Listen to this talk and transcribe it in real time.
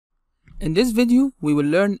In this video, we will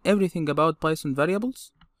learn everything about Python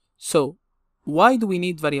variables. So, why do we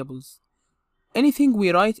need variables? Anything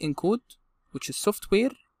we write in code, which is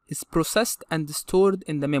software, is processed and stored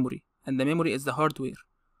in the memory, and the memory is the hardware,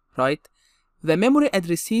 right? The memory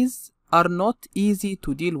addresses are not easy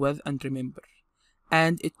to deal with and remember,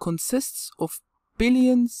 and it consists of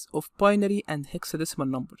billions of binary and hexadecimal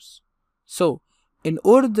numbers. So, in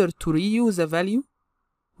order to reuse a value,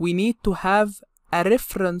 we need to have a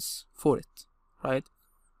reference for it, right?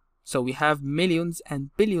 So we have millions and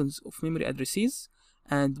billions of memory addresses,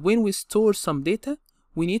 and when we store some data,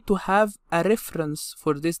 we need to have a reference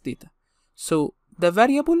for this data. So the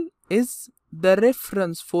variable is the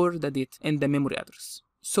reference for the data in the memory address.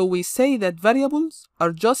 So we say that variables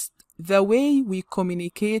are just the way we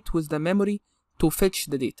communicate with the memory to fetch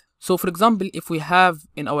the data. So for example, if we have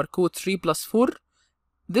in our code 3 plus 4,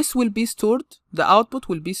 this will be stored, the output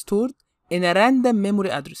will be stored in a random memory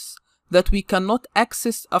address that we cannot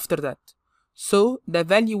access after that. So the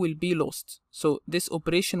value will be lost. So this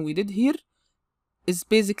operation we did here is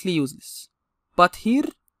basically useless. But here,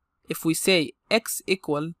 if we say x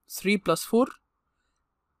equal 3 plus 4,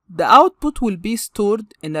 the output will be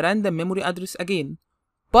stored in a random memory address again,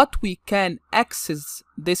 but we can access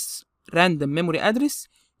this random memory address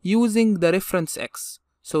using the reference x.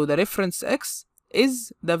 So the reference x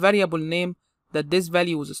is the variable name that this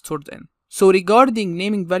value was stored in. So regarding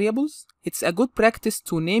naming variables, it's a good practice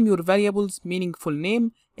to name your variables meaningful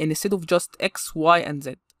name instead of just x, y, and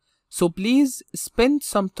z. So please spend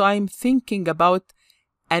some time thinking about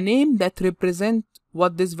a name that represents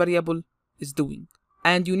what this variable is doing.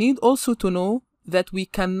 And you need also to know that we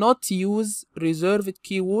cannot use reserved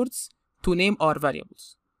keywords to name our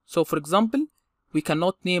variables. So for example, we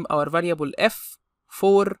cannot name our variable f,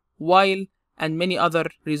 for, while, and many other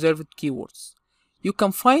reserved keywords. You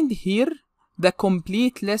can find here the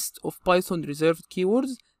complete list of Python reserved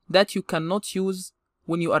keywords that you cannot use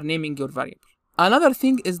when you are naming your variable. Another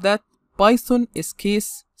thing is that Python is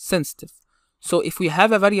case sensitive. So if we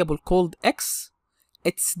have a variable called x,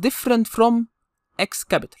 it's different from x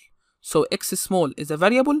capital. So x small is a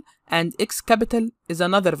variable and x capital is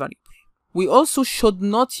another variable. We also should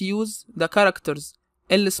not use the characters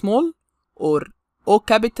L small or O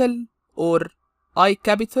capital or I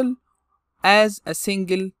capital as a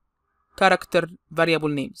single character variable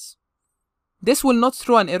names. This will not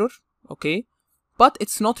throw an error, okay? But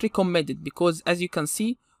it's not recommended because as you can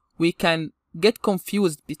see, we can get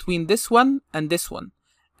confused between this one and this one.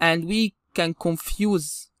 And we can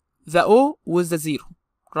confuse the O with the 0,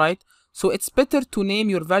 right? So it's better to name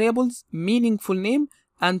your variables meaningful name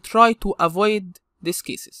and try to avoid these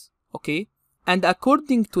cases, okay? And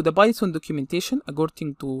according to the Python documentation,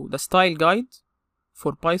 according to the style guide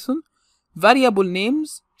for Python, variable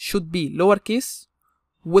names should be lowercase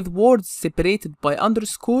with words separated by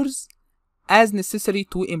underscores as necessary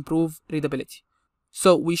to improve readability.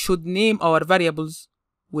 So we should name our variables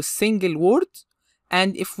with single word,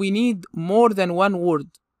 and if we need more than one word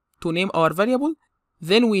to name our variable,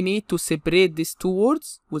 then we need to separate these two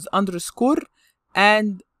words with underscore,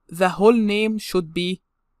 and the whole name should be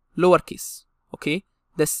lowercase, okay?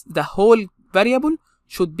 The whole variable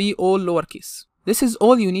should be all lowercase. This is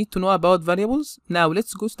all you need to know about variables. Now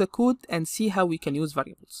let's go to the code and see how we can use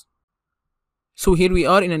variables. So here we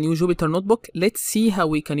are in a new Jupyter notebook. Let's see how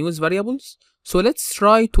we can use variables. So let's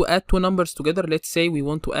try to add two numbers together. Let's say we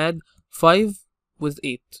want to add 5 with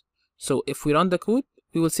 8. So if we run the code,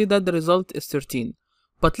 we will see that the result is 13.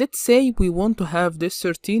 But let's say we want to have this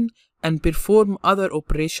 13 and perform other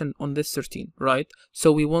operation on this 13, right?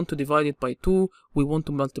 So we want to divide it by 2, we want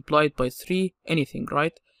to multiply it by 3, anything,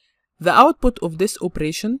 right? The output of this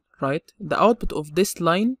operation, right, the output of this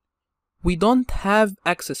line, we don't have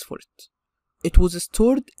access for it. It was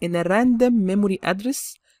stored in a random memory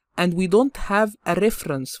address and we don't have a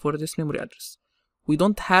reference for this memory address. We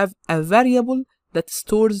don't have a variable that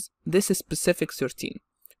stores this specific 13.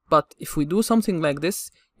 But if we do something like this,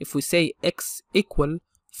 if we say x equal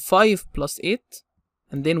 5 plus 8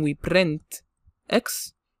 and then we print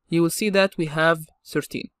x, you will see that we have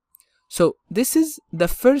 13. So this is the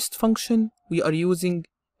first function we are using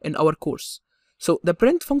in our course. So the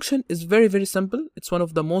print function is very, very simple. It's one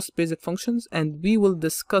of the most basic functions and we will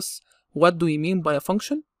discuss what do we mean by a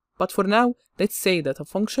function. But for now, let's say that a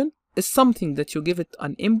function is something that you give it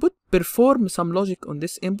an input, perform some logic on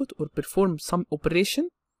this input or perform some operation,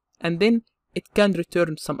 and then it can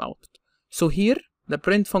return some output. So here, the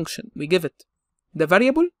print function, we give it the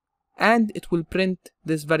variable and it will print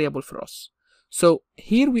this variable for us. So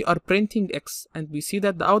here we are printing x and we see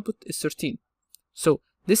that the output is 13. So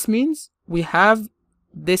this means we have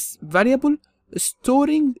this variable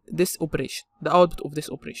storing this operation, the output of this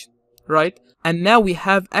operation, right? And now we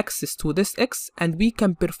have access to this x, and we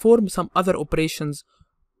can perform some other operations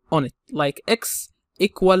on it, like x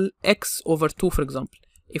equal x over 2, for example.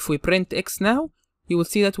 If we print x now, you will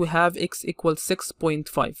see that we have x equals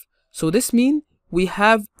 6.5. So this means we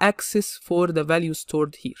have access for the value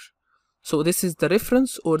stored here. So this is the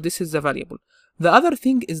reference, or this is the variable. The other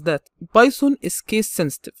thing is that Python is case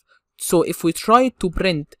sensitive. So if we try to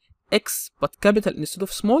print x but capital instead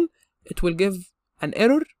of small, it will give an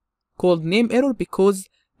error called name error, because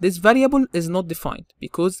this variable is not defined,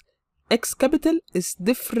 because x capital is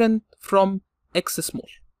different from x small,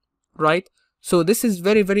 right? So this is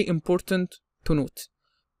very, very important to note.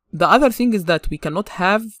 The other thing is that we cannot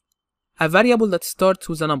have a variable that starts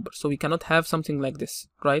with a number. So we cannot have something like this,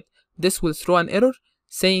 right? This will throw an error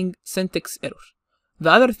saying syntax error.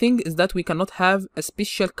 The other thing is that we cannot have a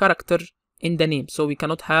special character in the name. So we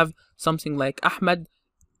cannot have something like Ahmed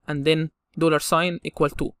and then $sign equal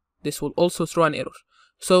to. This will also throw an error.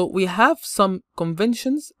 So we have some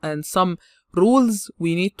conventions and some rules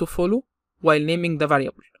we need to follow while naming the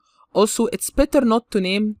variable. Also, it's better not to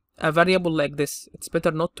name a variable like this. It's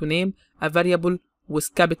better not to name a variable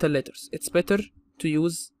with capital letters. It's better to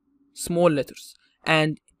use small letters.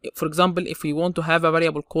 And for example, if we want to have a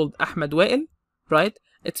variable called Ahmed Wael, right,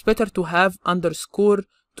 it's better to have underscore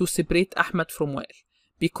to separate Ahmed from Wael,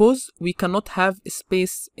 because we cannot have a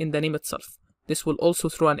space in the name itself. This will also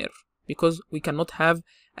throw an error, because we cannot have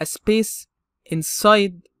a space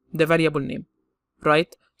inside the variable name,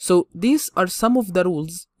 right? So these are some of the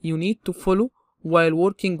rules you need to follow while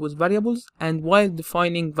working with variables and while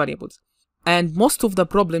defining variables. And most of the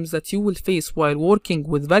problems that you will face while working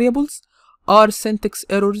with variables are syntax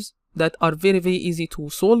errors that are very, very easy to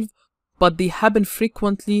solve, but they happen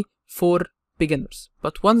frequently for beginners.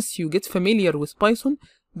 But once you get familiar with Python,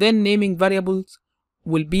 then naming variables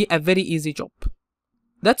will be a very easy job.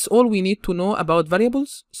 That's all we need to know about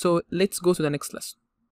variables, so let's go to the next lesson.